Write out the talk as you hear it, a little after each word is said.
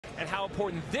and how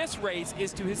important this race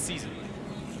is to his season.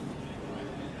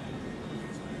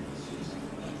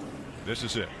 This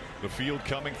is it. The field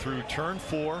coming through turn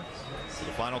 4 for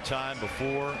the final time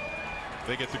before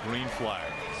they get the green flag.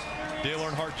 Dale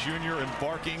Earnhardt Jr.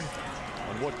 embarking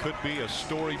on what could be a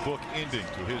storybook ending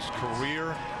to his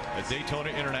career at Daytona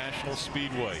International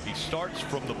Speedway. He starts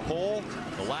from the pole.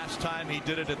 The last time he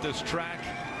did it at this track,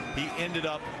 he ended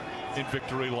up in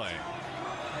victory lane.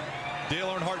 Dale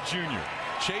Earnhardt Jr.,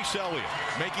 Chase Elliott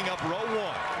making up row 1.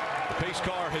 The pace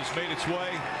car has made its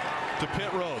way to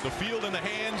pit row. The field in the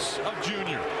hands of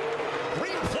Jr.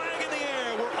 Green flag in the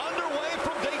air. We're underway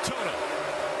from Daytona.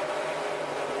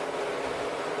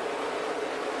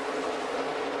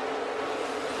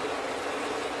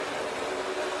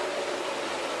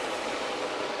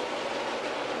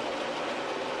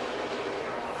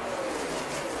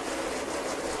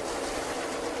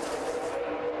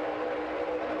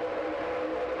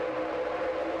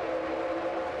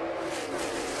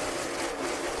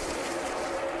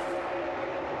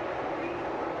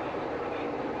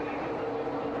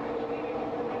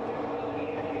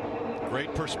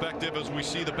 Great perspective as we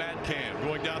see the bat cam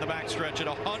going down the backstretch at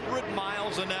 100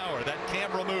 miles an hour. That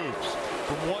camera moves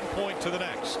from one point to the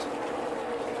next.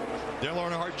 Dale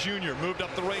Earnhardt Jr. moved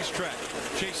up the racetrack.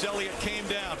 Chase Elliott came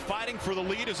down, fighting for the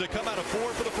lead as they come out of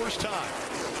 4 for the first time.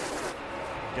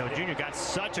 Dale Jr. got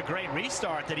such a great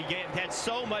restart that he had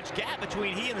so much gap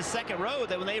between he and the second row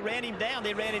that when they ran him down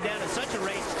at such a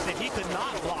rate that he could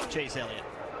not block Chase Elliott.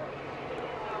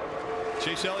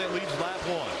 Chase Elliott leads lap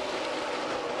 1.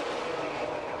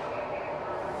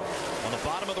 On the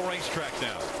bottom of the racetrack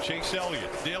now, Chase Elliott,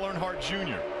 Dale Earnhardt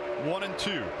Jr., 1 and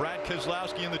 2. Brad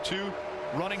Keselowski in the 2,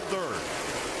 running 3rd.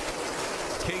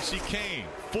 Kasey Kahne,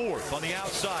 4th on the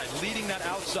outside, leading that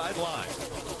outside line.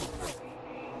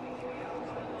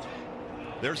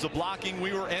 There's the blocking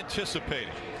we were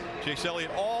anticipating. Chase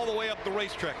Elliott all the way up the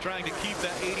racetrack, trying to keep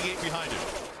that 88 behind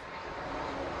him.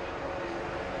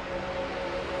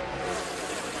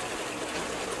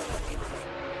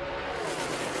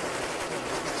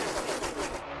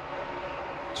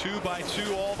 2 by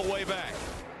 2 all the way back.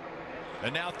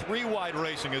 And now 3 wide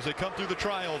racing as they come through the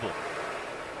tri-oval.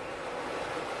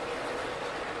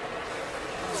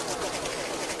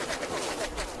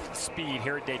 Speed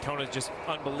here at Daytona is just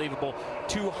unbelievable.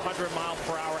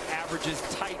 200-mile-per-hour averages,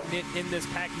 tight-knit in this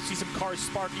pack. You see some cars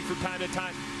sparking from time to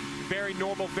time. Very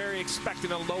normal, very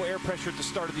expected on low air pressure at the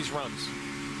start of these runs.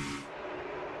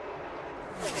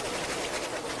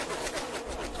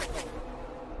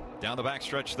 Down the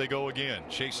backstretch they go again.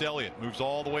 Chase Elliott moves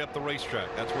all the way up the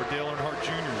racetrack. That's where Dale Earnhardt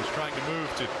Jr. was trying to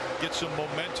move to get some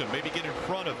momentum, maybe get in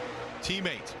front of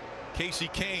teammate Kasey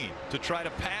Kahne to try to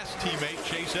pass teammate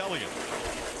Chase Elliott.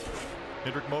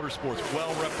 Hendrick Motorsports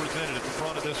well represented at the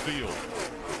front of this field.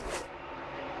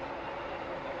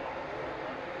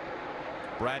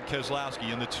 Brad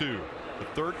Keselowski in the 2. The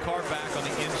 3rd car back on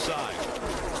the inside.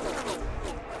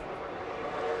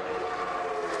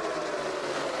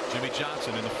 Jimmie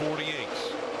Johnson in the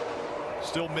 48s.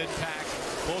 Still mid-pack,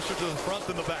 closer to the front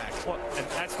than the back. Well, and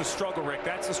that's the struggle, Rick.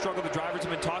 That's the struggle the drivers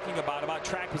have been talking about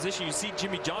track position. You see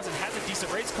Jimmie Johnson has a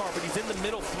decent race car, but he's in the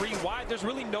middle 3 wide. There's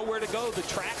really nowhere to go. The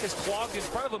track is clogged in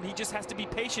front of him. He just has to be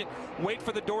patient, wait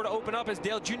for the door to open up as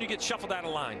Dale Jr. gets shuffled out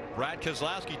of line. Brad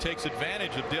Keselowski takes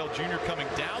advantage of Dale Jr. coming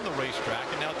down the racetrack,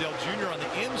 and now Dale Jr. on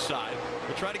the inside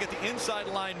will try to get the inside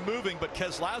line moving, but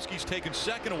Keselowski's taken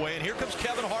 2nd away, and here comes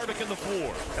Kevin Harvick in the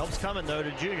 4. Helps coming though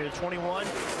to Jr. 21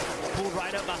 pulled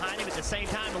right up behind him. At the same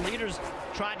time, the leaders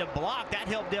tried to block. That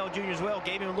helped Dale Jr. as well,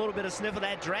 gave him a little bit of sniff of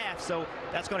that draft, so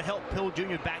that's going to help pull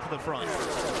Jr. back to the front.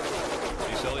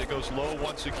 Chase Elliott goes low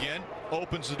once again,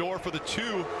 opens the door for the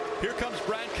 2. Here comes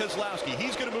Brad Keselowski.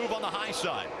 He's going to move on the high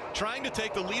side, trying to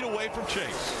take the lead away from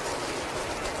Chase.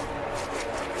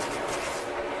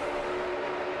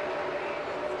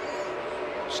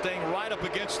 Staying right up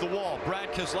against the wall.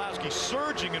 Brad Keselowski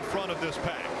surging in front of this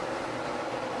pack.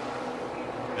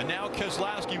 And now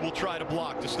Keselowski will try to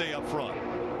block to stay up front.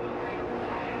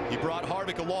 He brought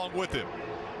Harvick along with him.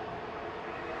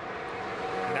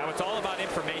 Now it's all about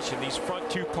information. These front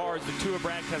 2 cars, the 2 of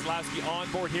Brad Keselowski on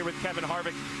board here with Kevin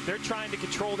Harvick. They're trying to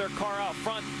control their car out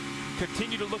front,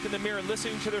 continue to look in the mirror,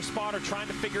 listening to their spotter, trying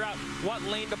to figure out what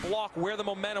lane to block, where the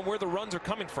momentum, where the runs are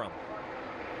coming from.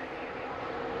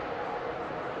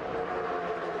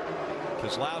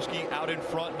 Keselowski out in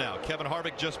front now. Kevin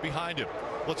Harvick just behind him.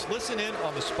 Let's listen in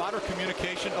on the spotter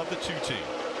communication of the 2 teams.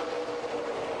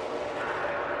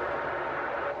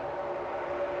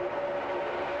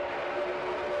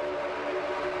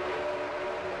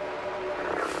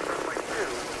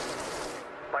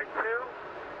 By 2,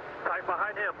 tight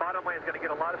behind him. Bottom lane is going to get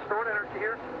a lot of stored energy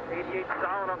here. 88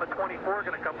 solid on the 24,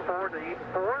 going to come forward to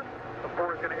 84. The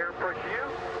 4 is going to air push you.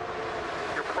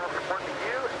 You're +1 to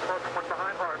you and +1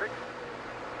 behind Harvick.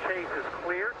 Chase is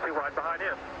clear, 2 wide behind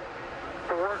him.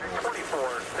 4 and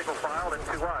 24, single file and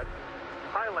 2 wide.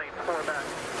 High lanes 4 back.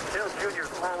 Dale Jr.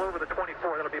 is all over the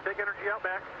 24. That'll be big energy out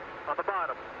back on the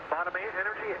bottom. Bottom 8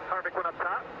 energy, Harvick went up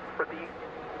top with the...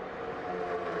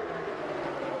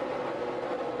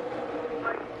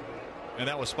 And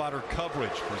that was spotter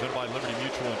coverage presented by Liberty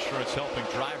Mutual Insurance, helping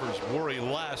drivers worry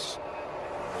less.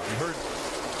 You heard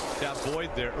that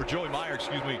Boyd there, or Joey Meyer,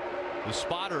 excuse me, the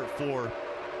spotter for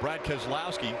Brad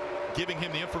Keselowski, giving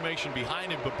him the information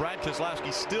behind him, but Brad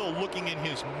Keselowski still looking in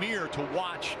his mirror to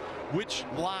watch which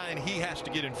line he has to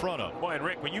get in front of. Boy, and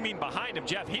Rick, when you mean behind him,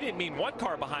 Jeff, he didn't mean 1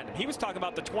 car behind him. He was talking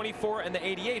about the 24 and the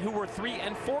 88, who were 3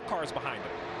 and 4 cars behind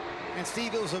him. And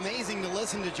Steve, it was amazing to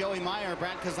listen to Joey Meyer,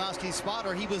 Brad Keselowski's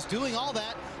spotter. He was doing all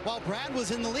that while Brad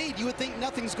was in the lead. You would think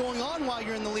nothing's going on while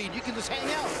you're in the lead. You can just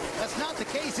hang out. That's not the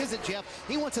case, is it, Jeff?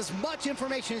 He wants as much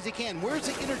information as he can. Where's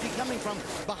the energy coming from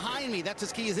behind me? That's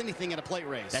as key as anything in a plate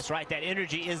race. That's right. That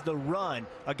energy is the run.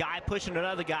 A guy pushing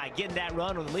another guy, getting that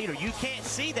run with the leader. You can't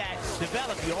see that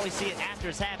develop. You only see it after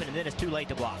it's happened, and then it's too late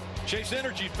to block. Chase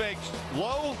Energy fakes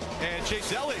low, and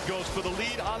Chase Elliott goes for the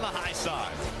lead on the high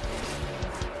side.